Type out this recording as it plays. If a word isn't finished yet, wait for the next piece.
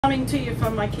Coming to you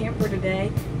from my camper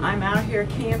today. I'm out here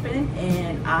camping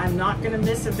and I'm not going to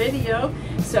miss a video,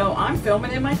 so I'm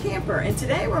filming in my camper. And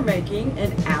today we're making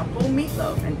an apple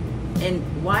meatloaf.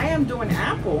 And why I'm doing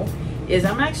apple is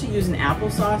I'm actually using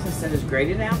applesauce instead of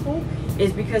grated apple,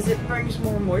 is because it brings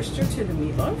more moisture to the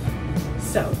meatloaf.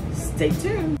 So stay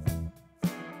tuned.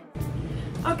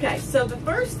 Okay, so the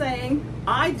first thing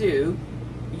I do,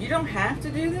 you don't have to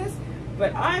do this,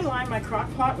 but I line my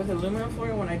crock pot with aluminum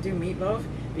foil when I do meatloaf,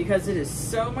 because it is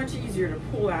so much easier to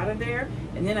pull out of there,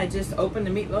 and then I just open the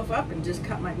meatloaf up and just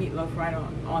cut my meatloaf right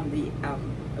on the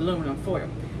aluminum foil.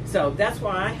 So that's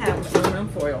why I have aluminum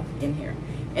foil in here.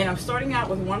 And I'm starting out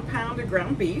with 1 pound of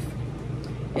ground beef.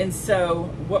 And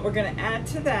so what we're going to add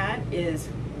to that is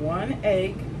 1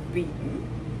 egg beaten,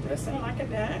 just like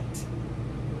that.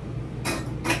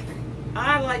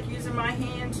 I like using my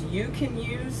hands. You can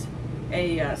use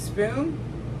a spoon.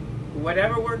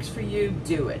 Whatever works for you,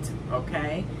 do it,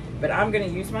 okay? But I'm going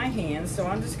to use my hands, so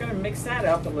I'm just going to mix that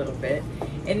up a little bit.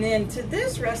 And then to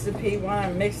this recipe, while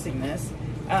I'm mixing this,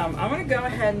 I'm going to go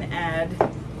ahead and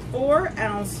add 4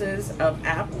 ounces of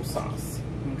applesauce,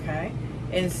 okay?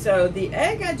 And so the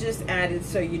egg I just added,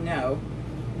 so you know,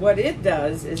 what it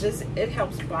does is it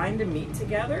helps bind the meat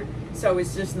together, so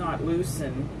it's just not loose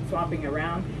and flopping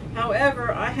around.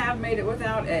 However, I have made it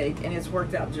without egg, and it's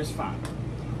worked out just fine.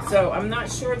 So I'm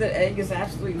not sure that egg is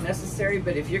absolutely necessary,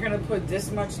 but if you're going to put this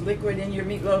much liquid in your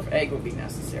meatloaf, egg will be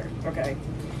necessary, okay?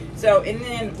 So, and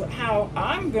then how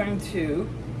I'm going to,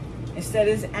 instead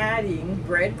of adding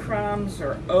breadcrumbs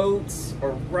or oats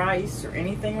or rice or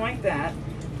anything like that,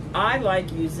 I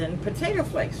like using potato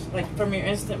flakes, like from your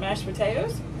instant mashed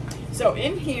potatoes. So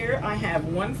in here, I have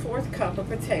 1/4 cup of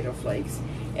potato flakes,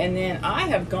 and then I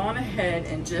have gone ahead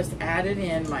and just added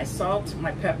in my salt,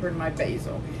 my pepper, and my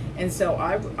basil. And so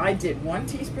I did 1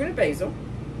 teaspoon of basil,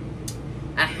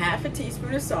 a 1/2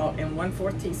 teaspoon of salt, and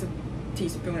 1/4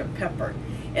 teaspoon of pepper.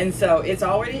 And so it's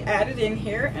already added in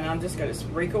here, and I'm just going to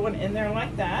sprinkle it in there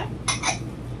like that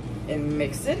and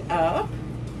mix it up.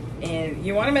 And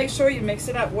you want to make sure you mix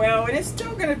it up well, and it's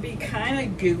still going to be kind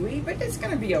of gooey, but it's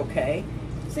going to be okay.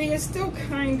 See, it's still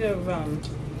kind of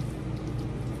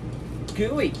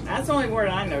gooey. That's the only word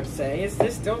I know to say. It's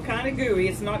just still kind of gooey.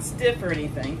 It's not stiff or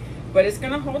anything, but it's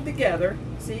going to hold together.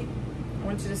 See, I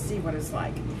want you to see what it's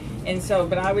like. And so,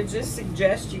 but I would just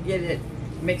suggest you get it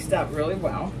mixed up really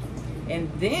well.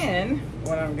 And then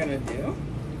what I'm going to do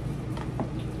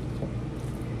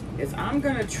is I'm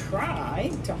going to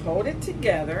try to hold it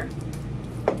together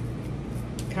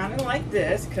kind of like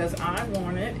this, because I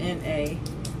want it in a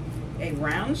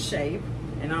round shape,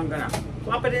 and I'm going to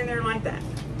plop it in there like that,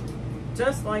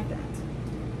 just like that.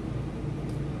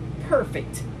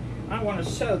 Perfect. I want to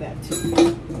show that to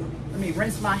you. Let me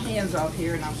rinse my hands off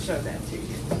here and I'll show that to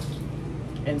you.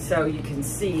 And so you can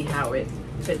see how it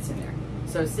fits in there.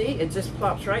 So see, it just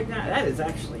plops right down. That is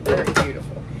actually very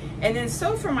beautiful. And then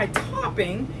so for my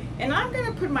topping, and I'm going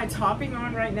to put my topping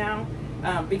on right now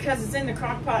because it's in the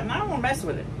crock pot, and I don't want to mess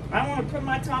with it. I want to put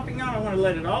my topping on. I want to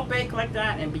let it all bake like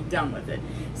that and be done with it.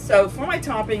 So for my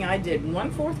topping, I did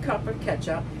 1/4 cup of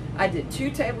ketchup. I did 2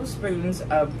 tablespoons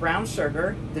of brown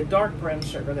sugar, the dark brown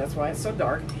sugar, that's why it's so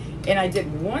dark. And I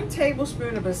did 1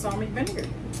 tablespoon of balsamic vinegar.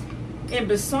 And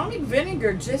balsamic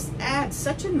vinegar just adds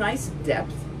such a nice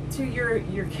depth to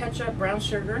your ketchup, brown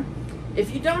sugar.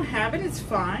 If you don't have it, it's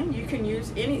fine. You can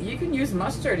use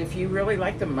mustard if you really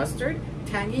like the mustard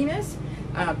tanginess.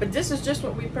 But this is just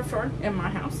what we prefer in my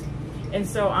house. And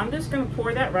so I'm just going to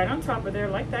pour that right on top of there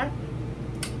like that.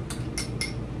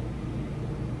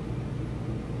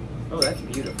 Oh, that's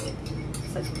beautiful.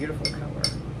 Such beautiful color.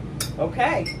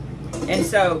 Okay. And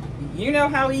so you know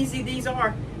how easy these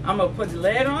are. I'm going to put the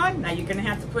lid on. Now you're going to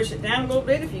have to push it down a little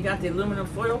bit if you got the aluminum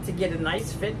foil to get a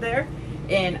nice fit there.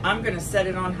 And I'm going to set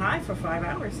it on high for 5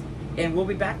 hours. And we'll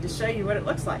be back to show you what it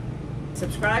looks like.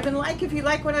 Subscribe and like if you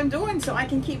like what I'm doing, so I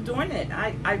can keep doing it.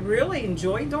 I really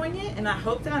enjoy doing it, and I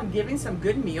hope that I'm giving some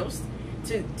good meals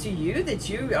to you, that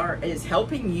is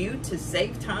helping you to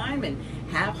save time and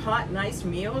have hot, nice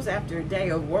meals after a day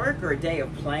of work or a day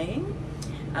of playing.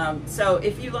 So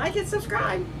if you like it,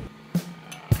 subscribe.